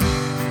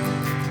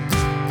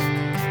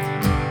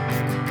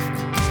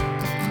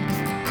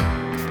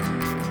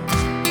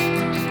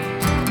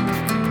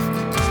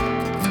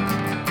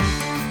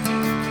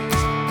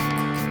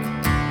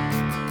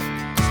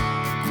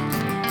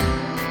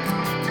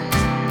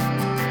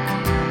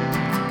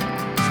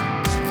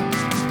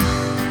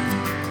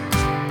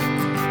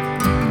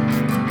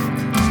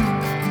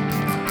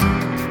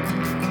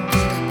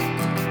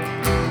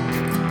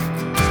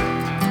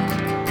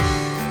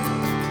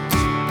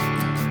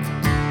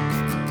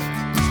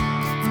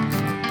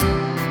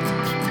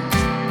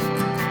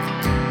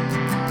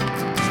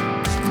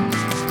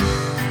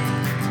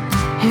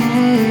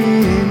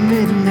Hey,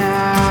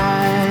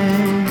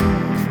 midnight,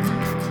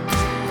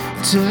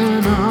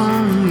 turn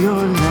on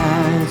your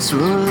lights,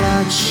 roll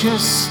out your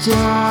stars,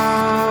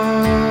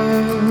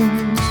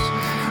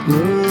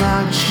 roll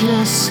out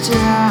your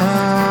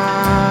stars.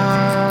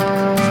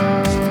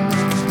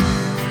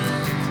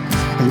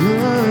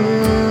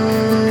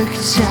 Look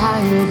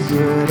tired,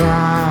 but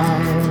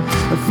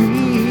I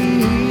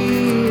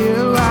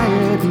feel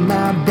wired.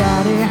 My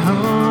body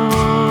hums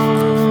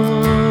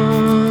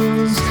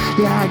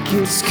like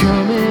it's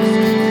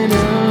coming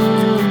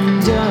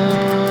undone.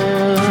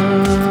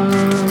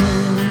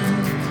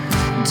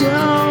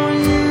 Don't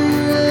you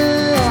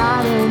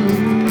lie to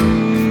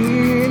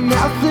me,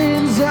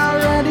 nothing's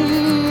already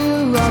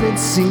what it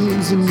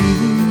seems, and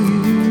even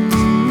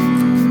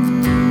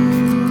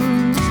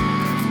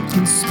you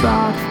can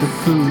spot the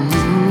fools.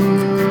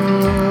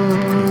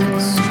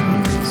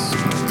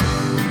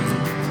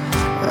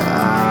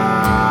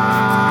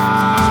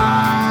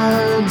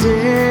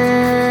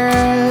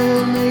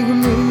 Dare make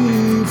me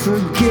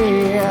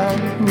forget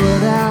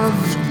what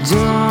I've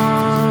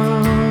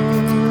done,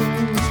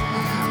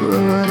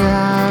 what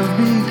I've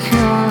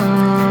become.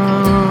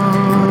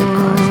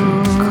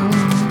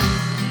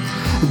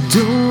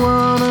 Don't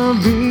wanna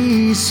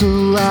be so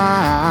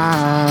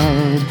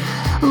wide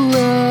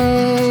awake.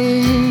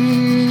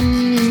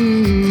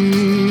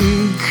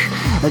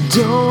 I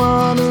don't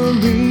wanna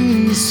be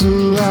so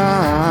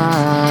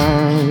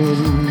wide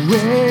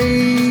awake.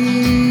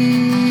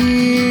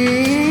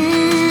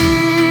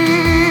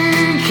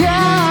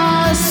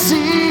 I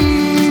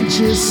see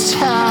just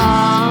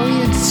how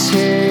you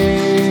take.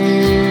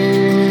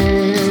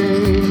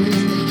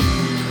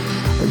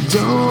 I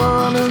don't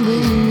wanna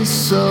be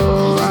so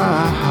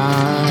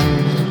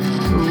wide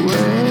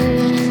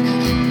awake.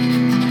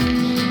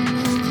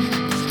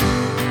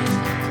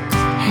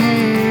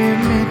 Hey,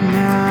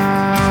 midnight,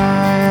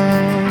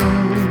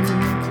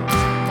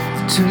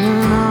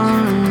 turn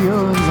on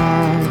your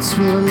lights,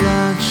 roll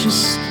out your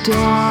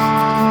stars.